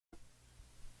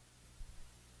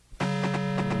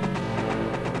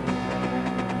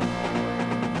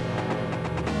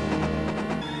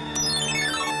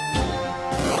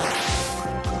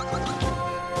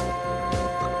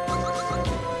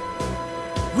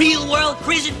Real world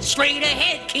prison straight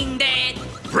ahead, King Dad.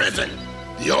 Prison.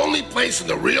 The only place in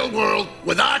the real world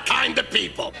with our kind of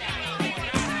people.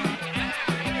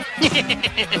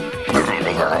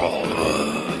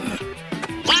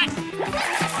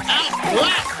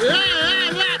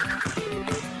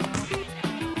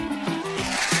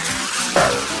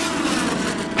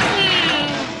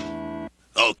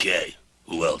 Okay,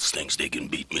 who else thinks they can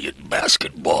beat me at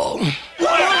basketball?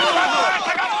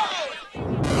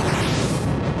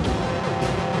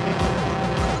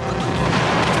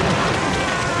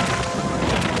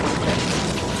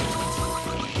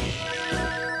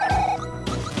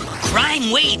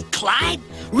 Crime wave, Clyde.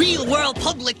 Real world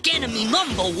public enemy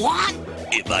 #1.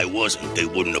 If I wasn't, they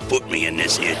wouldn't have put me in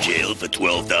this here jail for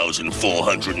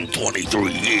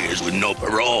 12,423 years with no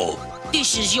parole.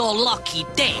 This is your lucky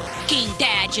day. King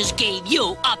Dad just gave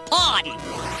you a pardon.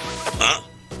 Huh?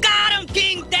 Got him,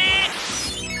 King Dad!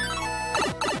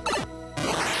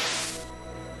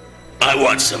 I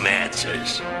want some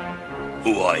answers.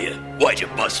 Who are you? Why'd you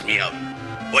bust me up?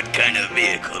 What kind of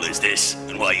vehicle is this?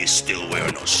 And why are you still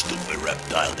wearing those stupid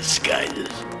reptile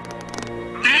disguises?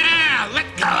 Ah, let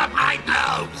go of my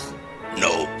nose.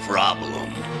 No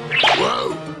problem.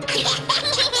 Whoa.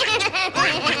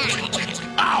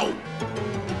 Ow.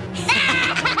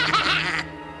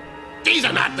 These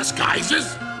are not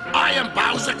disguises. I am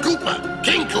Bowser Koopa,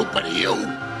 King Koopa to you.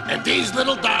 And these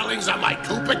little darlings are my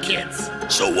Koopa kids.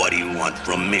 So what do you want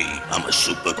from me? I'm a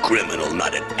super criminal,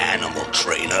 not an animal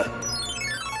trainer.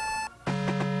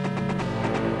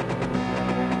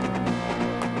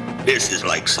 This is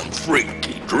like some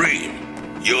freaky dream.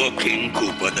 You're King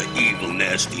Koopa, the evil,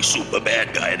 nasty, super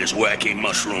bad guy in this wacky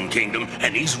mushroom kingdom,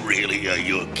 and these really are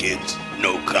your kids?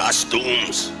 No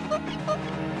costumes?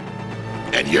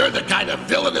 And you're the kind of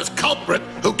villainous culprit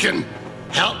who can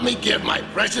help me give my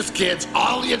precious kids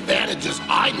all the advantages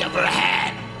I never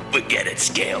had. Forget it,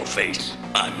 Scaleface.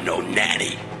 I'm no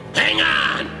nanny. Hang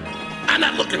on! I'm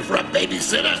not looking for a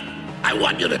babysitter. I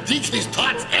want you to teach these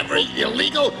tots every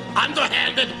illegal,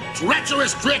 underhanded,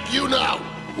 treacherous trick you know.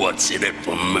 What's in it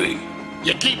for me?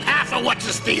 You keep half of what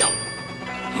you steal.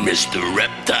 Mr.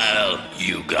 Reptile,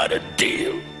 you got a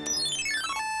deal.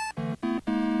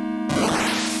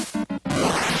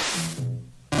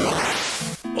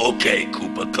 Okay,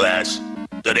 Koopa class.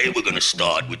 Today we're gonna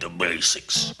start with the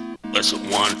basics. Lesson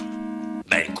 1,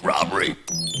 bank robbery.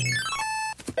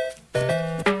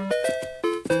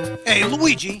 Hey,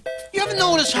 Luigi, you ever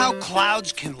notice how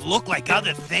clouds can look like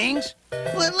other things?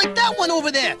 Like that one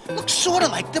over there. Looks sort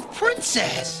of like the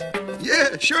princess.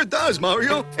 Yeah, sure does,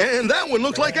 Mario. And that one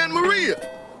looks like Aunt Maria.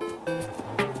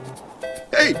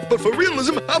 Hey, but for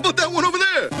realism, how about that one over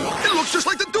there? It looks just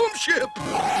like the Doom Ship.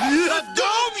 The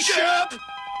Doom Ship?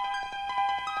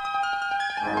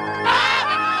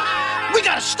 We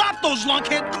gotta stop those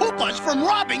lunkhead Koopas from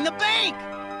robbing the bank.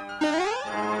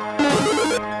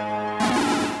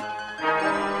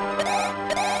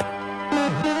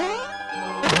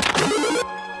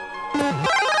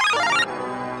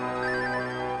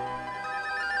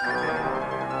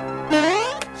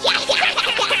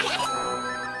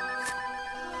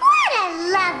 What a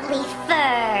lovely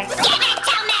fur. Give it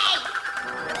to me!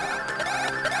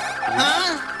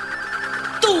 Huh?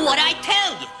 Do what I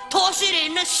tell you. Toss it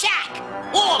in the sack.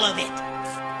 All of it.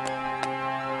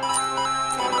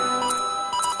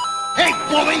 Hey,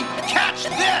 bully, catch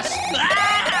this!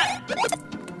 Ah!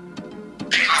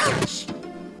 Ouch!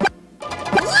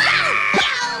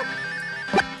 Whoa!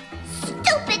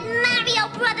 Stupid Mario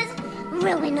Brothers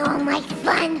ruin all my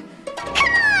fun.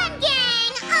 Come on,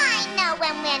 gang! I know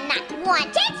when we're not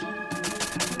wanted.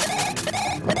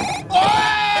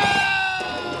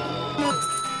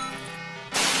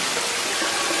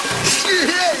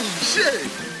 Hey, shit!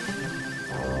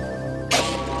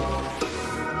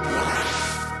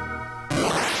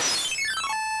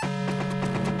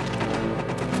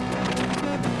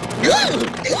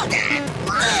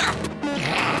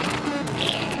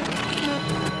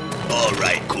 All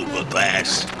right, Koopa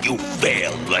class. You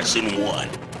failed lesson 1.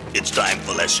 It's time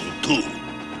for lesson 2.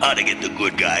 How to get the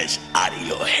good guys out of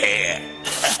your hair.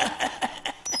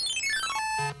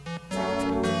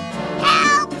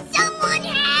 Help! Someone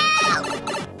help!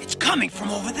 It's coming from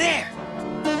over there.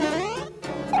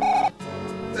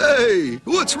 Hey,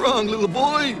 what's wrong, little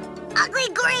boy? Ugly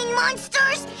green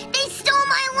monsters! They stole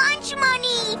my lunch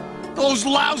money! Those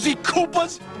lousy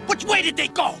Koopas? Which way did they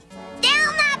go?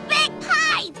 Down that big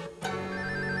pipe!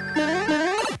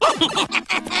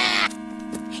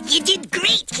 You did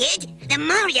great, kid. The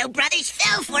Mario Brothers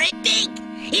fell for it big.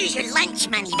 Here's your lunch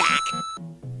money back.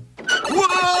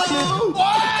 Whoa!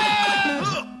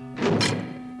 Whoa!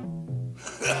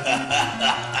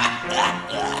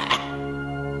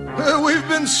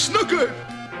 than snooker.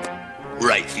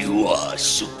 Right you are,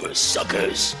 super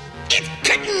suckers. It's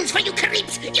curtains for you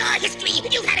creeps. Your history,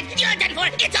 you've had it, you're done for.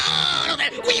 It's all over.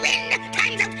 We win.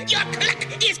 Time's up. Your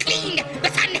clock is cleaned. The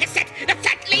sun has set. The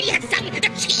fat lady has sung. The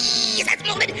cheese has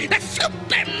molded. The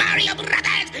Super Mario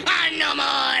Brothers are no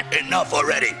more. Enough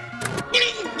already.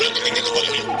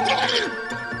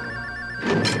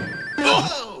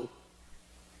 Oh!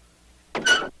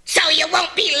 So you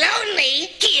won't be lonely.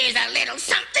 Here's a little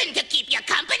something to keep you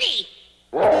company.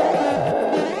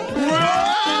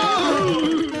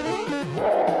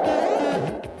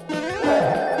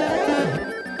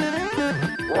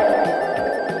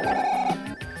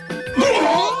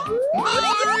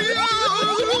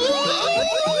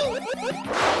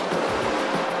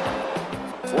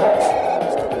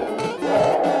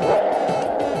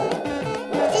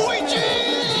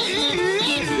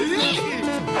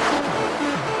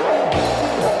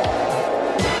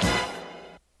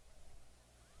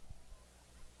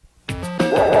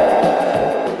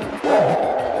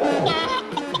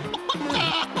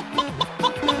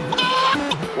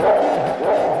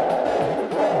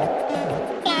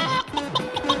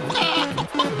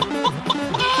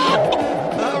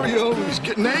 Mario, he's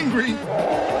getting angry.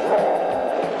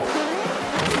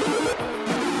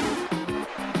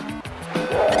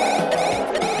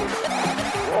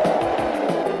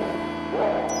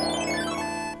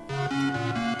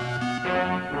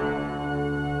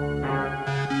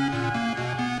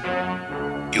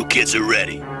 You kids are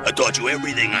ready. I taught you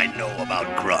everything I know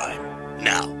about crime.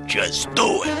 Now, just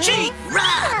do it. Chief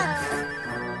Rob!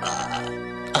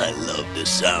 I love the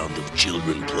sound of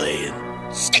children playing.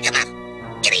 Stick 'em up!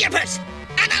 Give me your purse!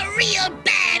 I'm a real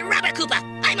bad robber, Koopa!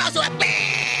 I'm also a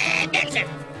bad dancer!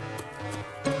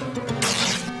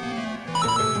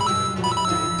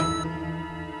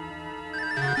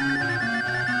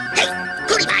 Hey,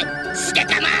 Cootie Pie!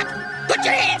 Stick 'em up! Put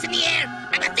your hands in the air!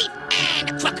 I'm a thief and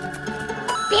a crook!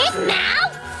 Big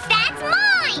Mouth? That's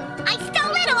mine! I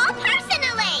stole it all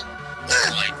personally!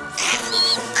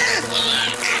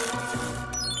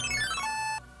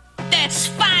 That's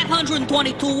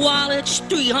 522 wallets,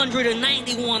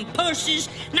 391 purses,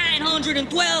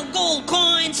 912 gold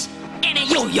coins, and a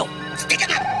yo-yo. Stick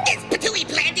 'em up! This Patooey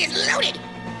plant is loaded!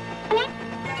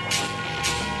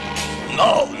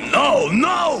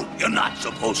 No! You're not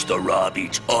supposed to rob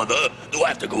each other. Do I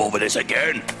have to go over this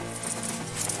again?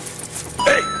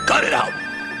 Hey, cut it out!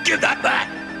 Give that back!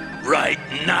 Right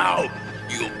now!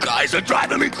 You guys are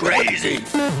driving me crazy!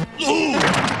 Ooh!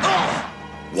 Oh.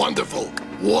 Wonderful,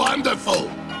 wonderful.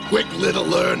 Quick little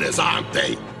learners, aren't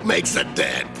they? Makes a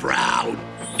dad proud.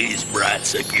 These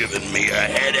brats are giving me a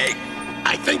headache.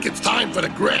 I think it's time for the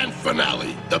grand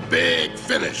finale, the big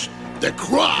finish, the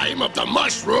crime of the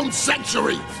mushroom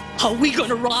century. Are we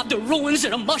gonna rob the ruins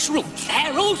of the mushroom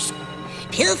pharaohs?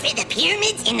 Pilfer the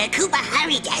pyramids in the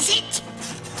Koopahari Desert?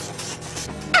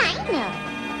 I know.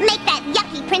 Make that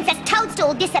yucky Princess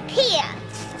Toadstool disappear.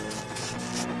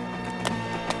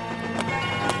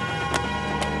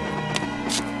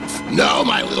 No,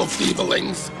 my little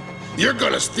thievelings. You're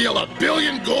gonna steal 1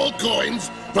 billion gold coins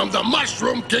from the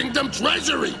Mushroom Kingdom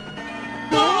treasury.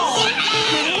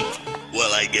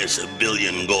 Well, I guess 1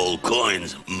 billion gold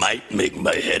coins might make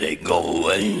my headache go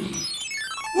away.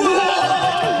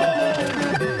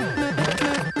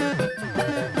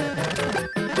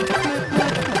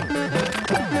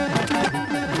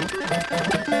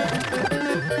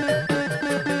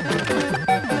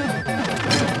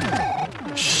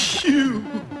 Phew.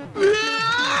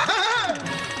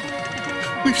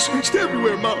 We've searched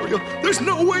everywhere, Mario. There's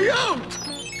no way out.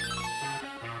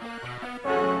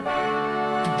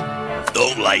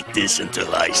 Don't light this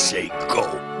until I say go.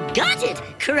 Got it!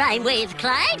 Crime Wave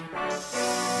Clyde!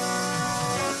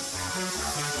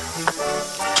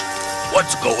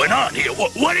 What's going on here?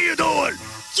 What are you doing?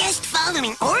 Just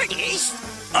following orders.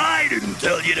 I didn't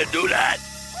tell you to do that.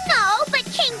 No, but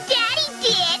King Daddy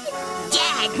did.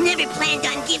 Dad never planned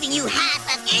on giving you half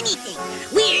of anything.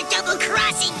 We're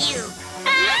double-crossing you.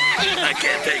 I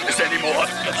can't take this anymore.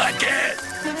 I can't.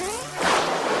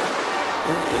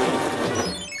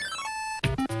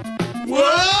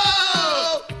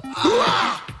 Whoa!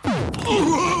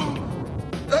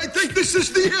 I think this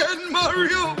is the end,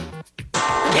 Mario.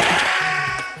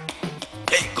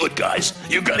 Hey, good guys,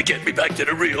 you gotta get me back to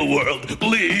the real world,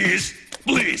 please.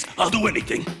 Please, I'll do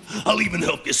anything. I'll even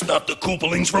help you stop the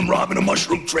Koopalings from robbing a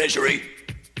mushroom treasury.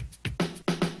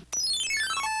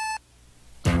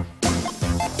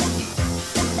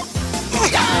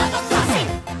 Double crossing,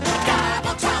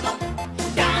 double trouble,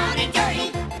 down and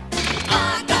dirty.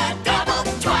 On the double,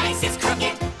 twice as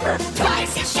crooked,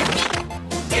 twice as shifty.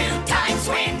 2 times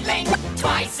swindling,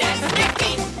 twice as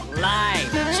nifty.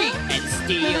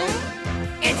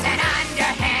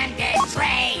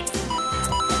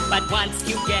 once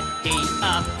you get the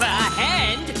upper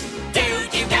hand,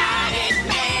 dude, you got it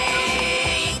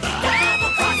made.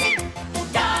 Double crossing,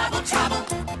 double trouble,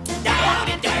 down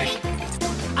and dirty.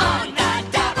 On the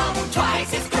double,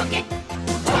 twice as crooked,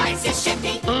 twice as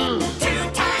shifty. 2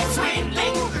 times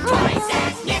swindling, twice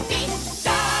as nifty.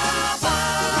 Double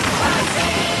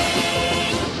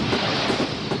crossing.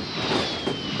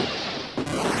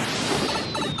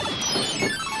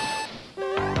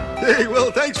 Hey,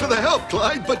 well, thanks for the help,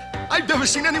 Clyde, but I've never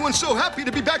seen anyone so happy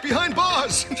to be back behind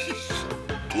bars.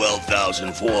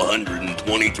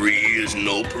 12,423 years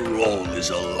no parole is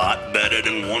a lot better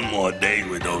than one more day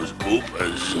with those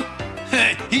Coopers.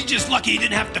 Hey, he's just lucky he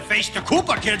didn't have to face the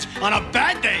Cooper kids on a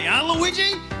bad day, huh,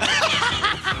 Luigi?